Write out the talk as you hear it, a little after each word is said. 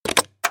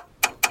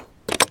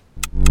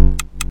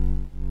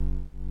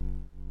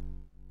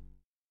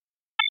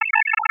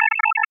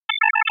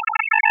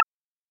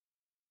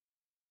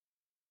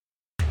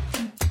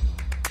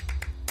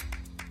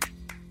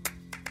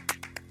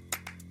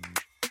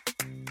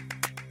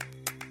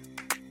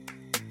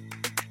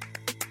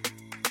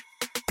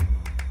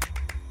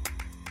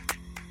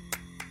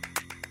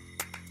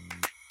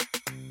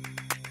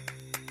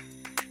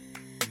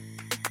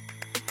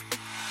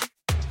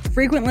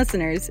Frequent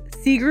listeners,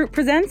 C Group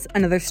presents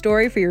another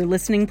story for your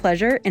listening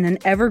pleasure in an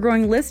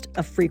ever-growing list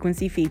of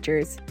frequency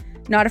features.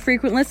 Not a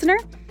frequent listener?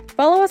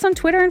 Follow us on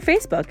Twitter and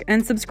Facebook,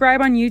 and subscribe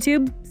on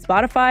YouTube,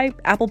 Spotify,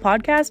 Apple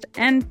Podcast,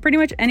 and pretty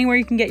much anywhere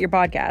you can get your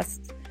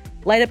podcasts.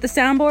 Light up the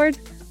soundboard,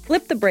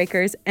 flip the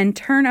breakers, and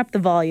turn up the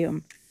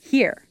volume.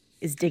 Here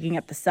is Digging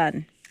Up the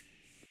Sun.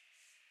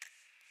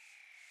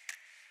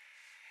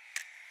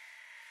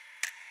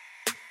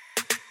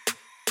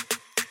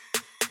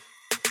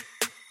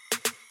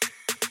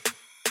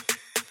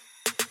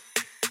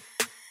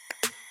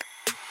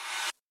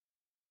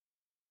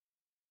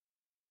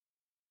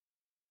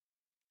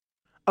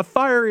 A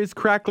fire is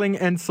crackling,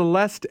 and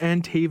Celeste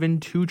and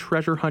Taven, two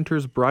treasure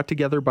hunters brought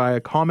together by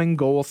a common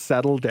goal,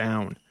 settle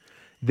down.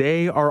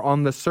 They are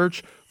on the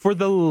search for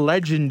the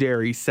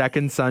legendary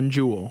Second Sun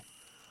Jewel.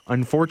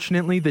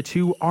 Unfortunately, the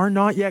two are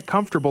not yet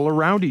comfortable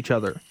around each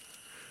other.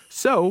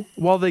 So,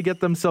 while they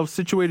get themselves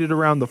situated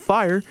around the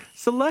fire,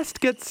 Celeste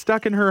gets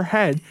stuck in her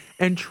head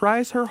and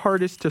tries her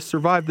hardest to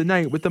survive the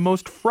night with the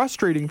most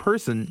frustrating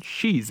person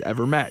she's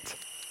ever met.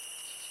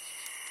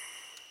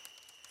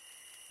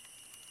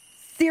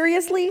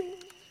 Seriously?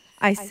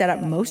 I set up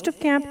most of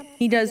camp.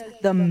 He does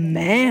the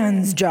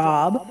man's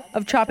job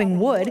of chopping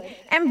wood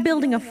and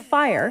building a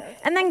fire,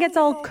 and then gets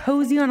all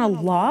cozy on a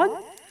log?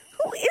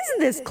 Who is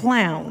this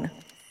clown?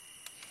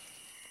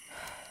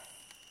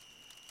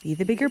 Be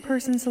the bigger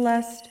person,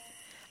 Celeste.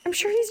 I'm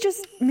sure he's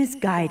just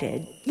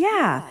misguided.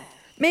 Yeah,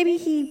 maybe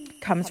he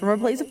comes from a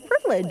place of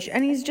privilege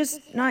and he's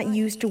just not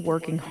used to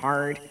working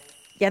hard.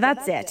 Yeah,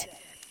 that's it.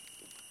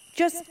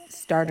 Just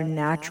start a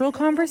natural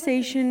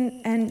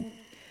conversation and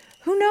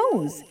who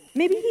knows?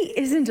 Maybe he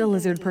isn't a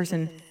lizard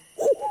person.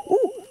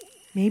 Ooh,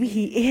 maybe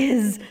he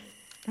is.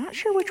 Not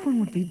sure which one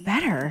would be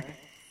better.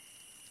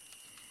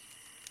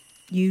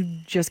 You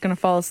just gonna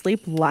fall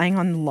asleep lying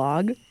on the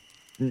log?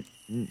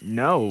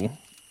 No,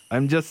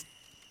 I'm just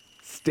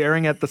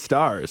staring at the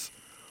stars.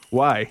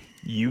 Why?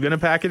 You gonna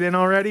pack it in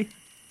already?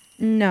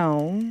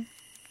 No,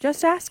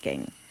 just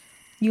asking.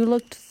 You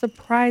looked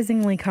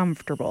surprisingly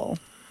comfortable.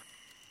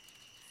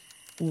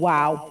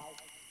 Wow,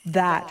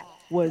 that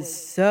was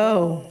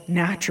so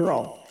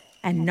natural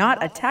and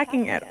not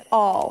attacking at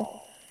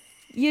all.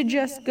 You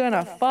just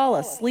gonna fall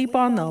asleep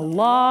on the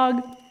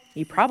log?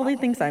 He probably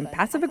thinks I'm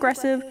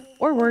passive-aggressive,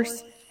 or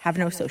worse, have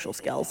no social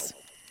skills.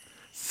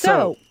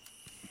 So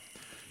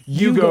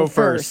you go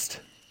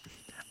first.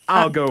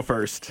 I'll go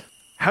first.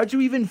 How'd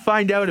you even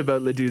find out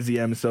about Le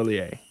Deuxième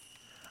Soleil?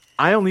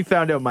 I only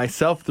found out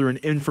myself through an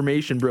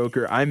information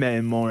broker I met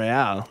in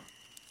Montreal.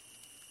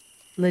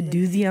 Le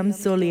Deuxième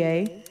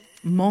Soleil?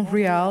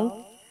 Montreal?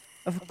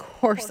 Of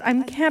course,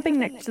 I'm camping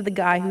next to the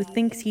guy who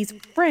thinks he's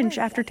French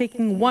after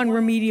taking one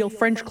remedial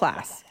French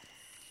class.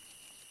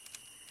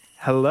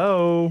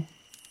 Hello?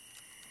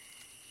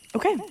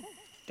 Okay,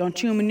 don't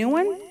chew him a new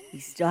one. He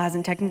still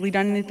hasn't technically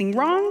done anything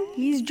wrong.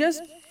 He's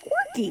just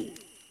quirky.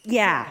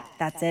 Yeah,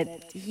 that's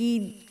it.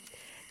 He's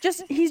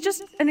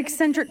just an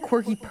eccentric,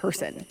 quirky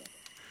person.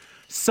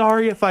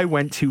 Sorry if I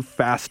went too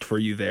fast for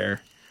you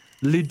there.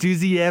 Le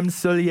Deuxième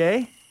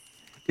Soleil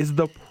is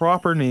the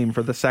proper name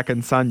for the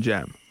second sun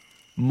gem.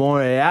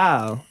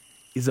 Montreal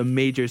is a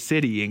major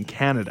city in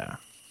Canada.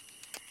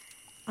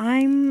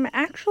 I'm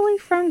actually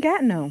from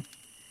Gatineau.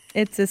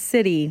 It's a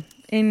city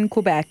in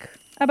Quebec,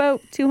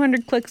 about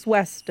 200 clicks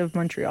west of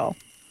Montreal.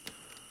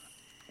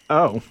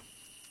 Oh.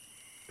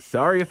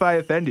 Sorry if I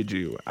offended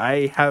you.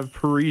 I have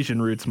Parisian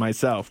roots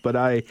myself, but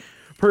I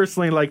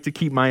personally like to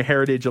keep my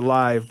heritage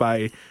alive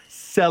by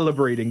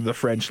celebrating the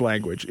French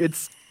language.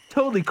 It's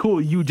totally cool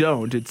you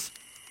don't. It's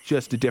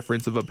just a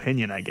difference of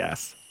opinion, I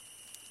guess.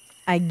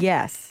 I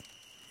guess.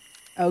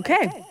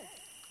 Okay,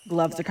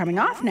 gloves are coming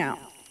off now.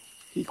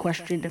 He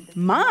questioned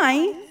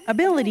my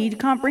ability to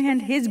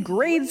comprehend his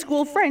grade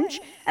school French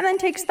and then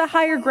takes the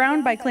higher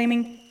ground by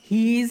claiming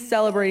he's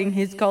celebrating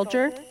his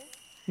culture.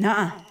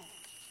 Nuh-uh.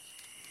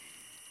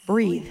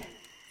 Breathe.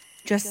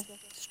 Just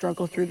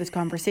struggle through this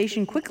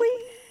conversation quickly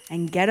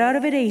and get out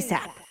of it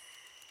ASAP.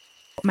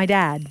 My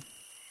dad.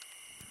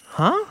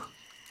 Huh?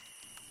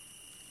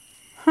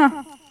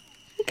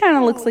 He kind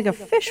of looks like a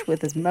fish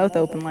with his mouth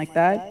open like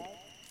that.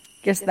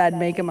 Guess that'd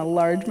make him a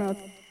largemouth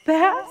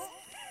bass.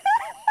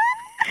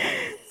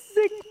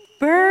 Sick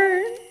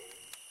burn.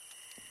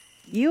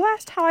 You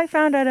asked how I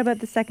found out about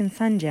the second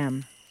sun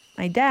gem.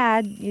 My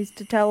dad used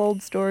to tell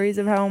old stories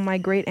of how my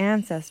great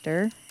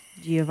ancestor,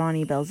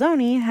 Giovanni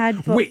Belzoni,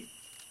 had... Wait.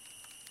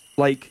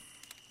 Like,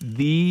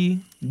 the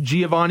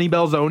Giovanni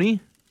Belzoni?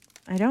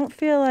 I don't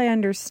feel I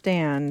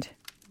understand.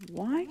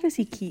 Why does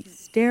he keep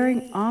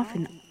staring off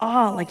in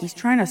awe like he's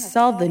trying to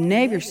solve the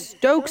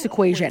Navier-Stokes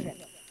equation?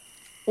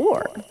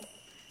 Or...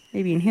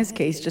 maybe in his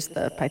case, just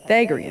the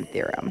Pythagorean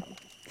theorem.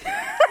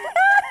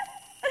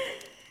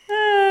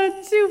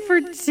 2 for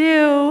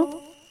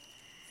 2.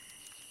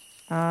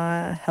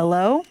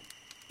 Hello?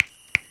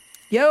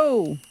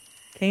 Yo,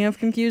 king of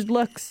confused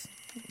looks.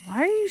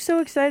 Why are you so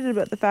excited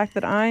about the fact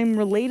that I'm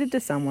related to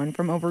someone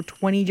from over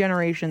 20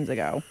 generations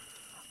ago?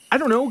 I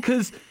don't know,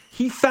 because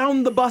He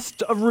found the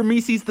bust of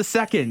Rameses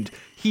II.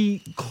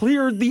 He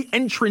cleared the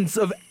entrance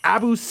of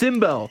Abu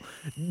Simbel,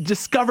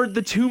 discovered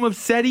the tomb of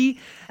Seti,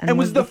 and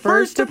was the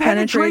first to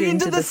penetrate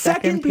into the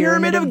second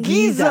pyramid of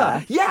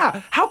Giza.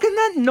 Yeah, how can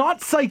that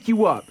not psych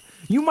you up?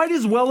 You might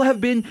as well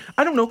have been,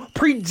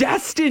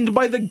 predestined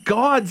by the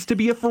gods to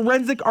be a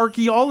forensic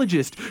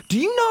archaeologist. Do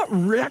you not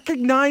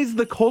recognize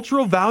the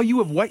cultural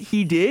value of what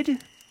he did?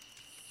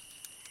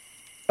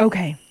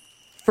 Okay,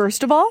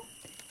 first of all,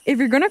 if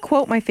you're going to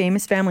quote my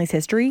famous family's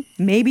history,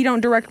 maybe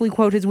don't directly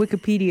quote his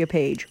Wikipedia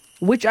page,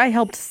 which I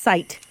helped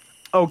cite.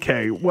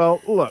 Okay,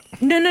 well, look.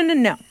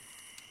 No.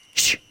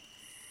 Shh.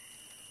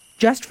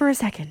 Just for a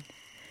second.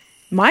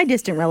 My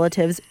distant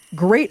relatives'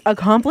 great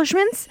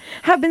accomplishments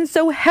have been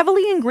so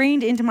heavily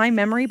ingrained into my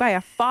memory by a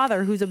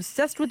father who's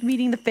obsessed with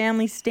meeting the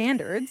family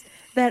standards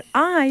that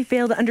I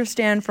fail to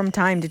understand from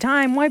time to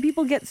time why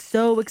people get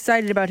so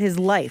excited about his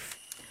life.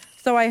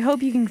 So I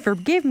hope you can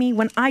forgive me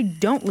when I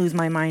don't lose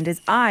my mind as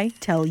I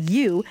tell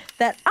you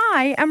that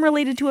I am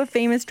related to a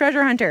famous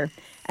treasure hunter.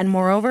 And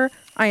moreover,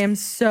 I am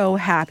so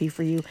happy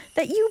for you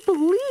that you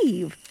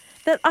believe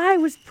that I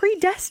was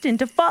predestined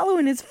to follow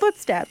in his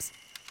footsteps.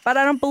 But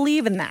I don't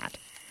believe in that.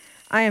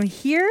 I am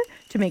here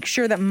to make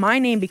sure that my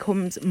name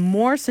becomes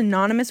more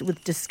synonymous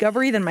with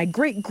discovery than my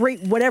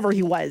great whatever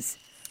he was.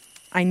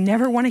 I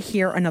never want to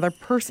hear another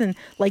person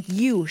like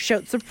you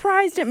shout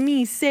surprised at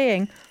me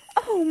saying,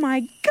 "Oh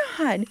my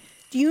God,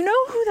 do you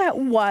know who that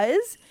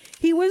was?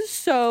 He was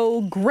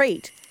so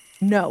great."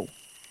 No,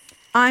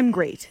 I'm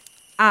great.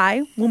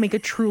 I will make a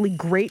truly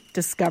great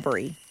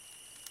discovery.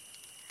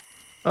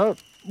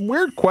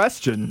 Weird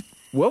question.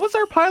 What was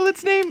our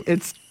pilot's name?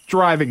 It's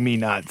driving me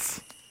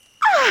nuts.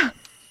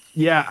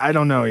 Yeah, I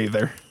don't know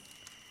either.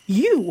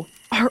 You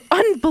are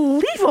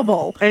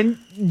unbelievable. And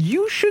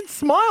you should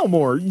smile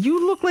more.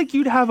 You look like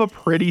you'd have a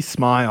pretty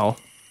smile.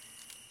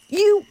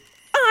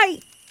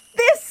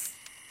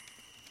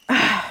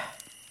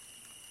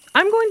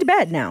 I'm going to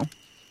bed now.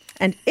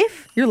 And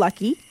if you're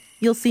lucky,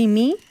 you'll see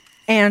me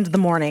and the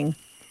morning.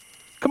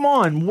 Come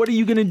on, what are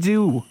you gonna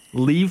do?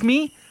 Leave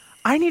me?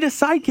 I need a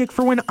sidekick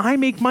for when I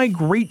make my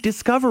great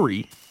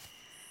discovery.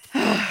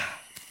 I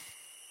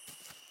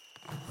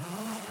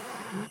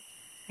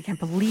can't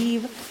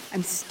believe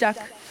I'm stuck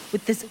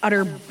with this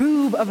utter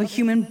boob of a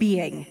human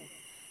being.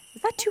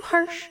 Is that too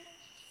harsh?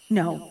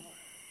 No.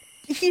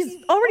 He's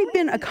already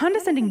been a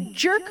condescending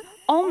jerk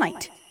all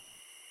night.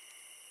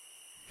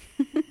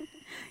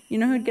 You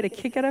know who'd get a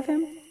kick out of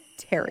him?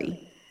 Terry.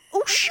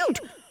 Oh, shoot!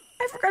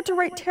 I forgot to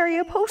write Terry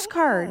a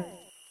postcard.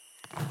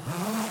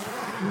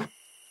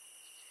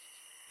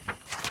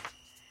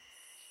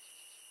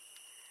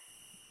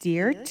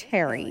 Dear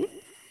Terry,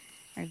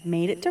 I've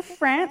made it to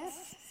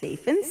France,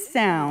 safe and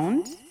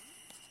sound.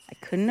 I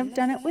couldn't have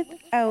done it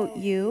without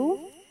you.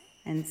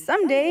 And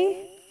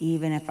someday,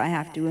 even if I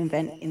have to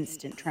invent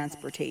instant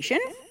transportation,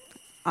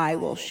 I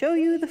will show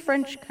you the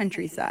French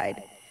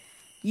countryside.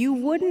 You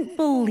wouldn't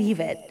believe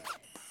it.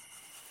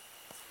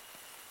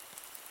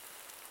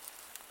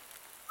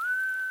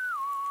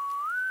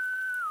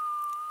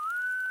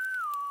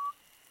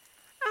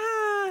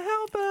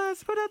 Help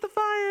us! Put out the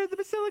fire! The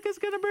basilica's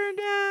gonna burn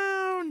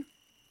down!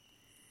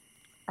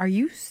 Are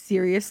you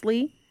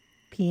seriously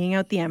peeing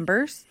out the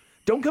embers?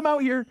 Don't come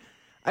out here.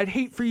 I'd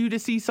hate for you to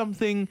see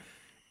something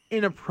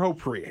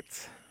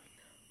inappropriate.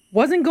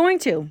 Wasn't going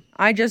to.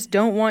 I just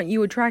don't want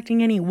you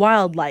attracting any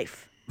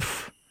wildlife.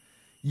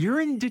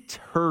 Urine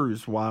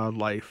deters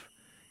wildlife.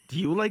 Do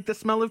you like the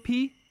smell of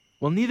pee?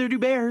 Well, neither do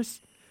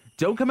bears.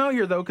 Don't come out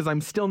here, though, because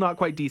I'm still not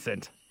quite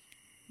decent.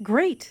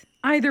 Great.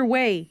 Either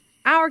way,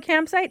 our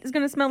campsite is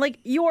going to smell like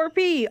your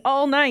pee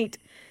all night.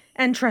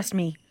 And trust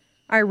me,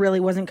 I really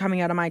wasn't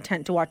coming out of my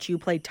tent to watch you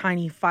play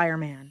tiny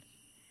fireman.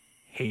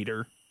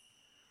 Hater.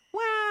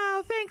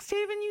 Wow, thanks,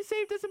 Taven. You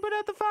saved us and put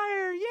out the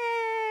fire.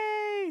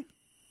 Yay!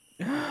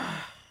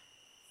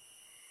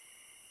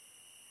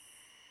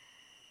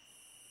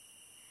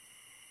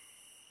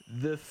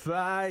 The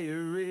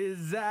fire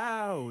is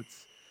out.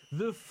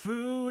 The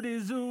food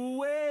is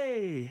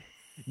away.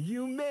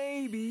 You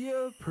may be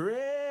a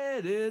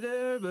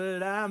predator,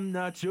 but I'm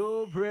not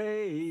your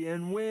prey.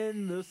 And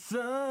when the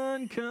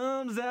sun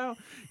comes out,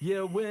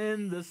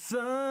 when the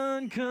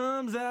sun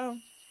comes out,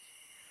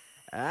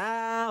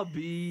 I'll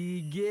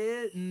be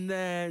getting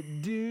that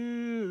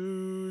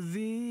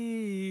doozy.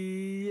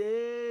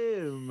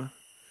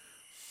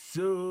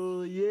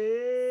 So yeah.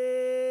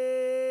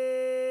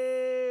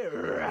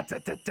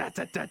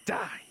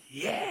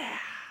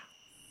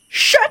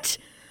 Shut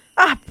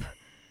up!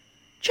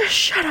 Just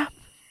shut up.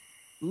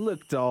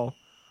 Look, doll,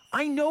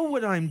 I know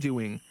what I'm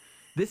doing.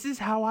 This is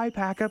how I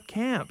pack up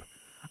camp.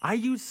 I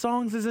use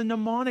songs as a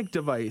mnemonic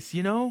device,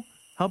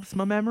 Helps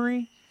my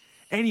memory.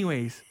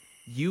 Anyways,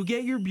 you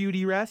get your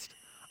beauty rest.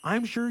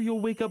 I'm sure you'll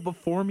wake up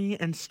before me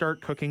and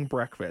start cooking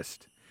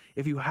breakfast.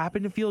 If you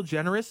happen to feel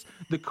generous,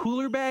 the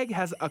cooler bag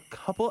has a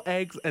couple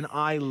eggs and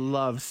I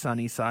love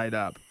sunny side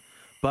up.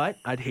 But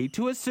I'd hate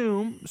to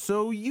assume,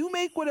 so you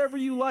make whatever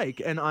you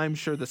like and I'm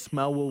sure the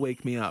smell will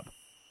wake me up.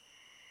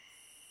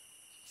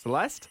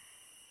 Celeste?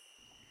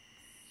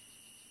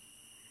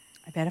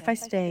 I bet if I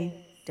stay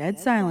dead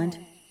silent,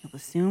 he'll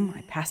assume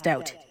I passed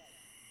out.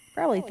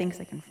 Probably thinks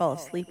I can fall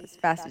asleep as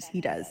fast as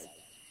he does.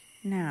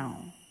 Now,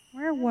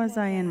 where was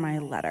I in my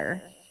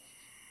letter?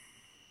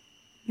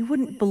 You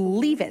wouldn't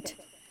believe it.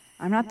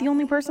 I'm not the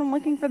only person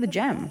looking for the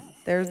gem.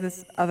 There's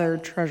this other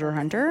treasure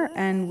hunter,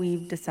 and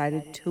we've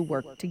decided to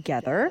work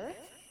together.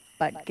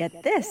 But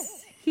get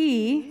this,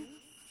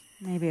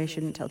 maybe I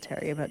shouldn't tell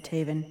Terry about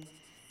Taven.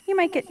 He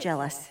might get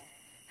jealous.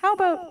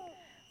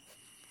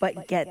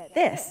 But get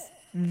this,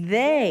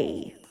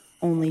 they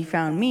only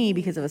found me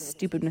because of a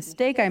stupid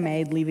mistake I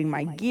made leaving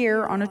my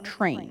gear on a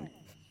train.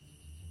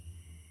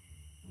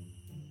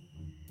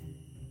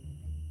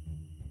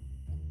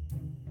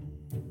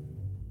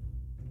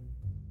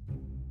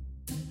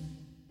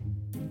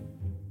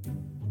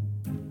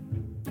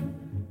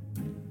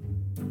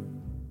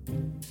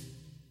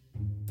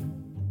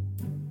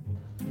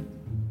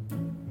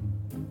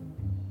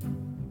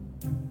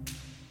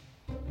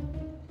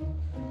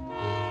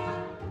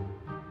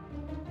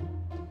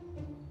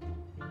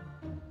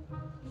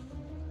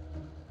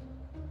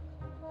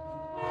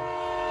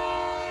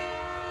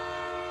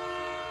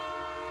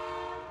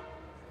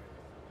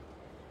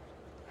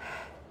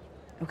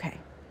 Okay,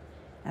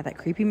 now that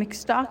creepy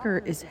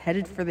McStalker is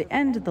headed for the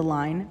end of the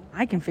line,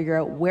 I can figure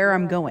out where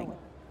I'm going.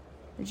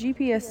 The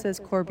GPS says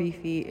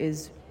Corbeefy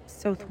is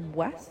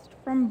southwest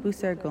from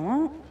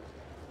Bousser-Galant,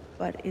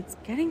 but it's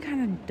getting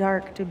kind of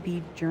dark to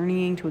be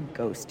journeying to a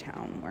ghost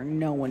town where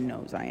no one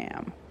knows I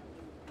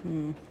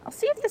am. I'll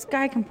see if this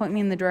guy can point me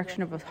in the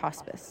direction of a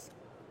hospice.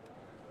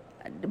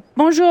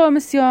 Bonjour,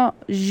 monsieur.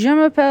 Je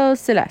m'appelle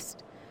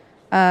Celeste.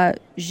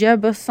 J'ai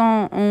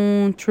besoin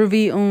de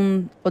trouver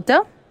un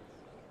hôtel?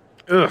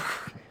 Ugh.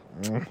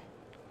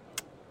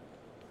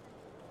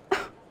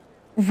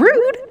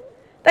 Rude?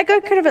 That guy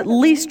could have at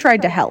least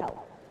tried to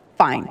help.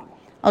 Fine.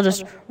 I'll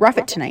just rough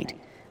it tonight.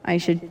 I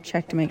should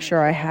check to make sure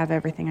I have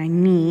everything I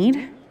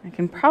need. I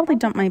can probably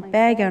dump my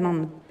bag out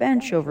on the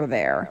bench over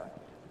there.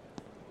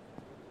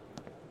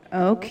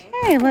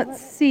 Okay, let's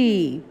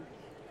see.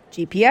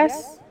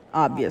 GPS,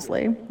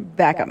 obviously.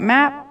 Backup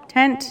map,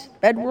 tent,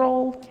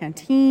 bedroll,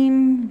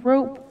 canteen,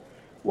 rope.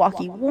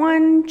 Walkie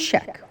 1,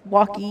 check.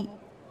 Walkie...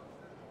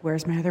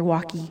 Where's my other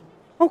walkie?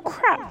 Oh,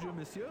 crap.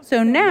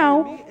 So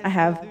now I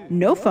have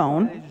no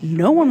phone,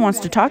 no one wants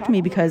to talk to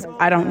me because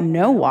I don't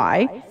know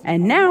why,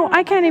 and now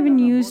I can't even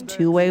use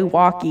two-way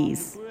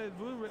walkies.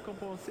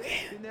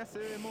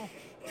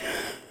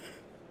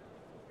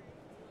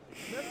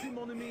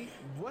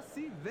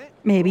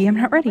 Maybe I'm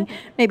not ready.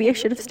 Maybe I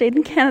should have stayed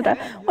in Canada.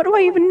 What do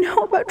I even know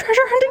about treasure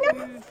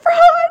hunting? I'm a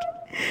fraud!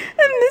 And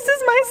this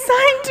is my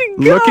sign to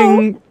go!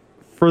 Looking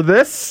for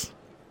this?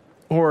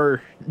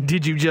 Or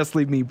did you just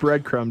leave me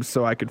breadcrumbs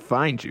so I could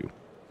find you?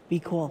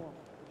 Be cool.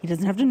 He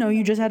doesn't have to know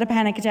you just had a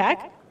panic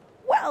attack.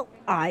 Well,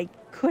 I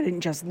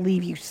couldn't just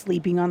leave you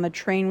sleeping on the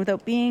train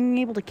without being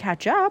able to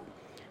catch up.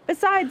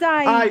 Besides,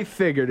 I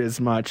figured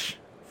as much.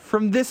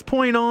 From this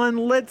point on,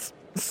 let's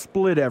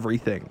split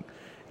everything.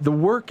 The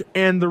work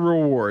and the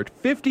reward.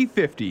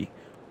 50-50.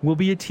 We'll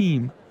be a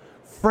team.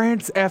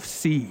 France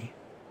FC.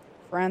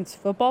 France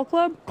Football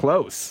Club?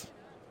 Close.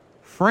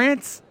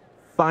 France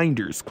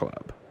Finders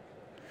Club.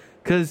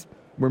 'Cause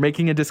we're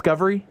making a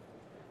discovery?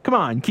 Come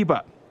on, keep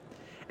up.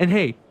 And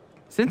hey,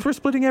 since we're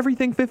splitting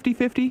everything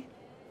 50-50,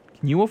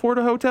 can you afford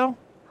a hotel?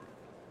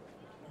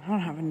 I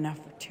don't have enough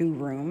for 2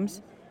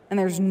 rooms, and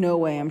there's no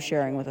way I'm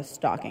sharing with a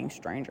stalking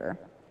stranger.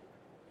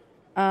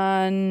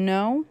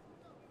 No?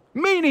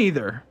 Me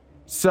neither.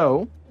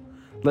 So,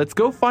 let's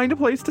go find a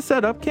place to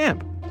set up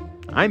camp.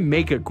 I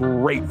make a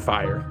great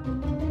fire.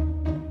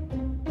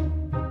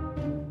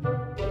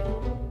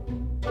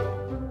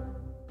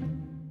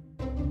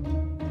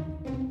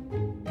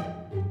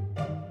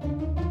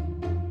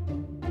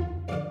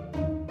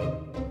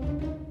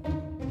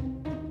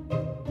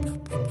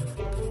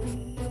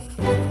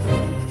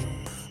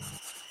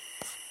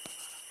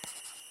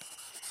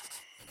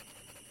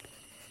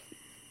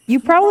 You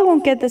probably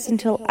won't get this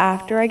until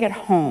after I get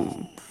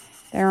home.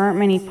 There aren't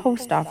many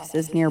post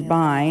offices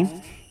nearby.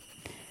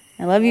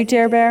 I love you,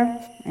 Terre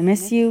Bear. I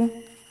miss you.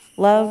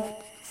 Love,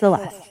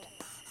 Celeste.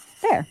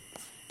 There.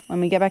 When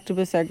we get back to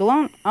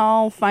Bousser-Galant,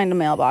 I'll find a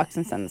mailbox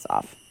and send this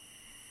off.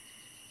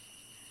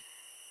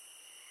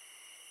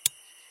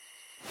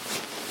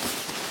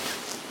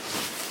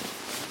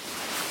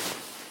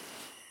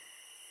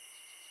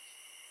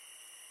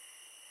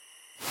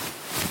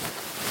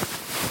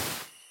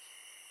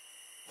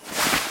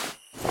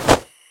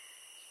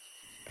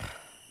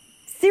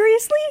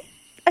 Seriously?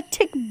 A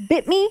tick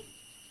bit me?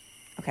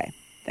 Okay,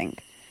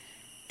 think.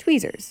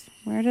 Tweezers.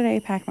 Where did I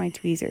pack my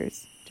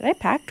tweezers? Did I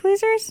pack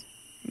tweezers?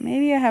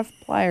 Maybe I have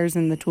pliers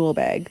in the tool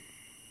bag.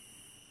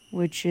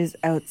 Which is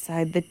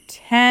outside the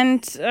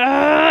tent.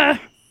 Ugh!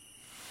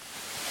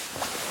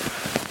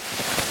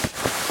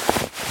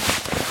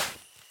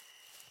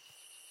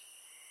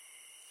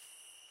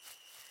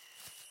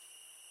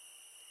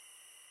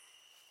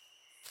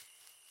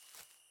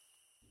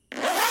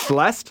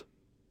 Celeste?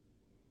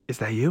 Is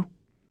that you?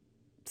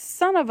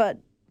 Son of a...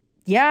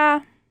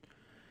 Yeah.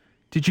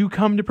 Did you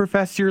come to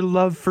profess your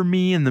love for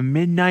me in the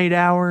midnight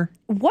hour?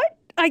 What?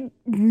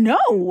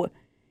 No.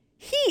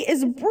 He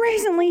is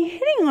brazenly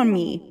hitting on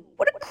me.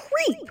 What a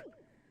creep.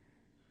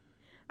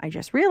 I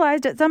just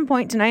realized at some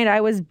point tonight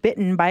I was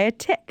bitten by a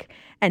tick,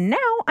 and now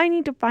I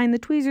need to find the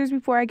tweezers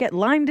before I get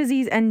Lyme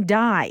disease and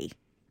die.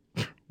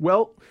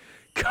 Well,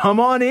 come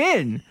on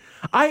in.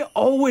 I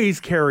always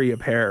carry a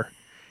pair.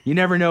 You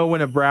never know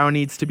when a brow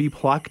needs to be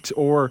plucked,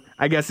 or,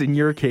 I guess in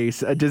your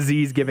case, a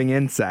disease-giving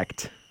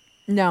insect.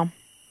 No,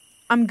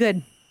 I'm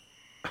good.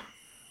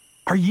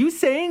 Are you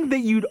saying that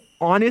you'd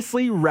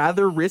honestly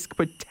rather risk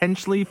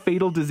potentially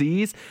fatal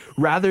disease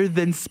rather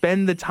than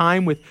spend the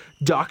time with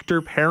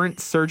doctor, parent,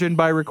 surgeon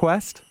by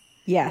request?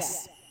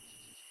 Yes.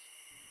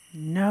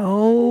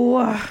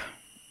 No.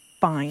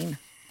 Fine.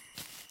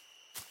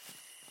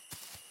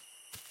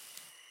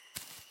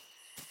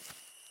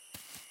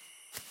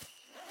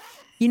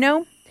 You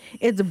know,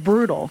 it's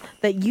brutal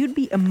that you'd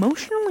be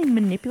emotionally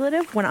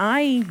manipulative when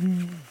I...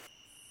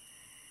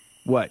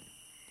 What?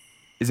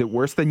 Is it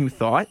worse than you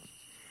thought?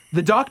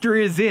 The doctor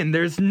is in.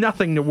 There's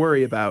nothing to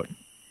worry about.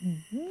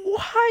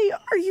 Why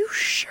are you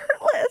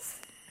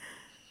shirtless?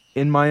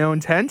 In my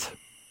own tent?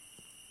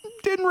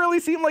 Didn't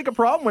really seem like a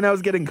problem when I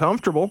was getting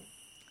comfortable.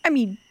 I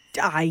mean,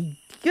 I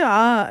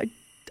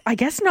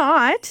guess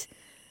not.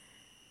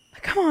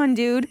 Come on,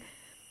 dude.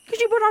 Could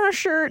you put on a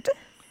shirt?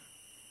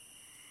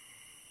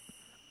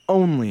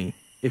 Only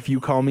if you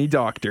call me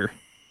doctor.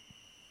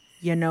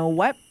 You know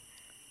what?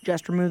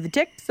 Just remove the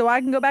tick so I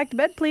can go back to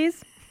bed,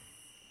 please.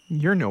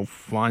 You're no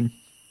fun.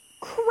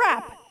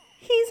 Crap!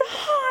 He's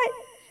hot!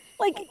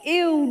 Like,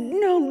 ew,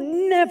 no,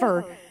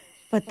 never.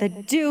 But the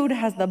dude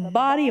has the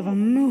body of a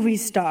movie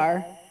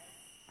star.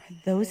 Are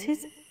those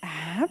his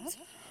abs?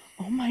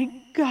 Oh my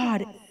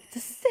god, it's a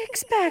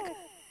six-pack!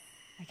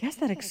 I guess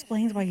that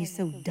explains why he's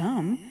so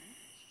dumb.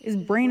 His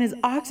brain is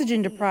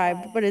oxygen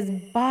deprived, but his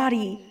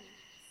body...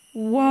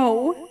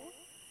 Whoa.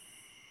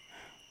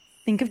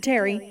 Think of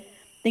Terry.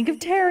 Think of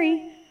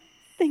Terry.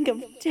 Think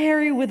of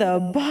Terry with a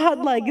bod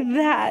like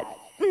that.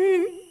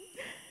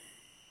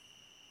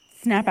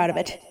 Snap out of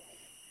it.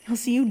 He'll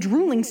see you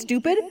drooling,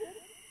 stupid.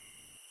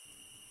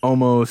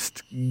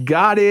 Almost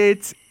got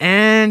it.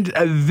 And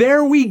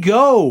there we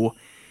go.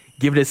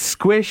 Give it a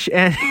squish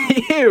and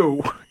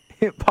ew,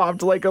 it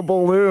popped like a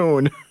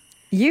balloon.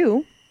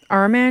 You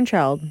are a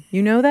man-child.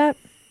 You know that?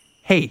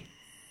 Hey,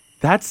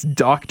 that's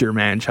Dr.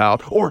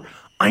 Manchild. Or,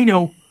 I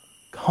know,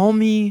 call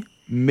me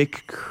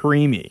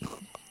McCreamy.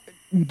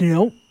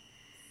 No.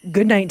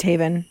 Good night,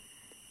 Taven.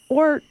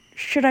 Or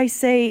should I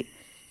say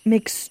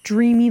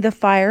McStreamy the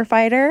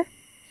firefighter?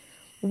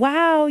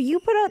 Wow, you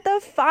put out the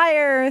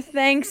fire.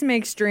 Thanks,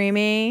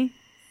 McStreamy.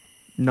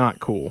 Not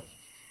cool.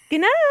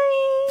 Good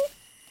night.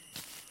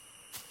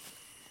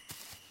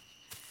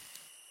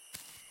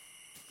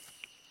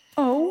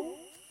 Oh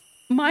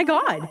my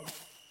god.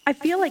 I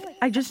feel like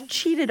I just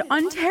cheated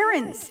on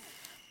Terrence.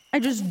 I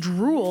just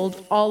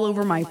drooled all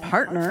over my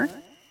partner.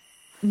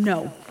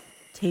 No,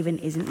 Taven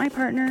isn't my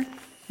partner.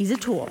 He's a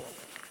tool.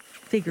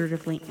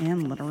 Figuratively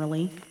and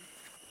literally.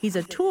 He's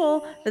a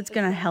tool that's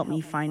going to help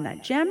me find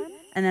that gem.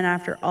 And then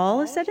after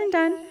all is said and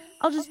done,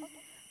 I'll just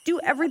do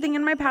everything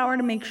in my power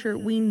to make sure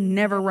we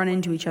never run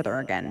into each other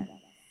again.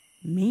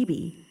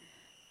 Maybe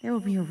there will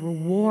be a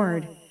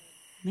reward.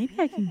 Maybe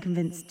I can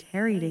convince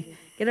Terry to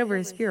get over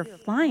his fear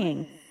of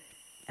flying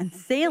and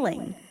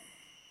sailing.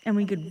 And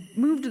we could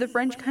move to the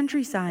French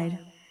countryside.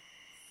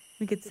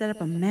 We could set up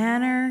a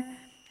manor.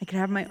 I could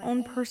have my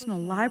own personal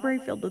library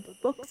filled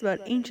with books about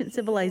ancient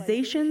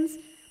civilizations.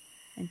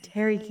 And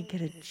Terry could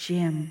get a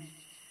gym.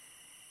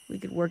 We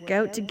could work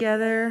out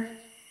together.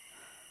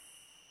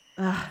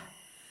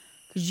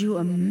 Could you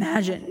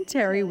imagine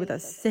Terry with a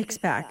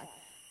six-pack?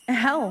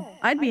 Hell,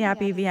 I'd be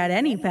happy if he had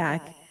any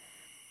pack.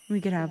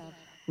 We could have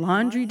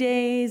laundry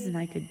days, and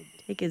I could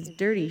take his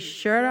dirty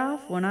shirt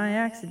off when I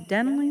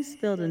accidentally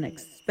spilled an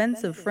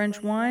expensive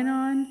French wine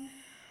on.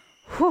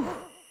 Whew.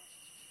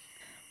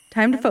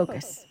 Time to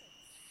focus.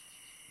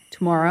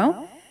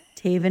 Tomorrow,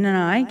 Taven and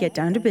I get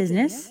down to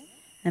business,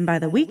 and by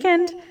the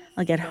weekend,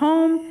 I'll get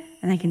home,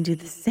 and I can do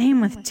the same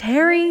with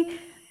Terry.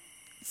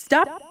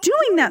 Stop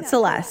doing that,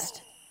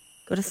 Celeste.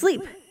 Go to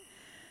sleep.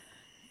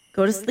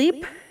 Go to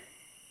sleep.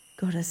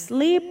 Go to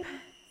sleep.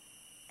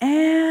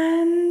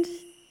 And...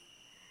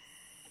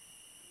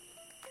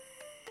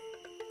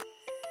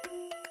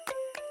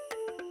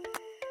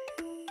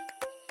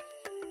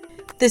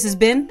 This has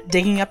been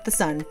Digging Up the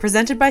Sun,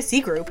 presented by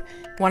C Group.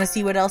 Want to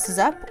see what else is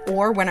up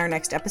or when our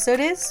next episode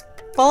is?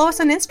 Follow us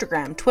on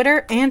Instagram,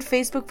 Twitter, and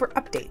Facebook for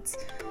updates.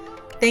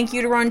 Thank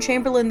you to Ron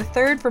Chamberlain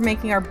III for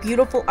making our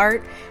beautiful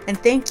art, and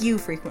thank you,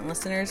 frequent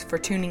listeners, for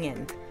tuning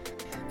in.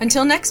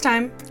 Until next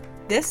time,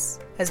 this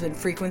has been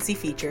Frequency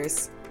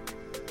Features.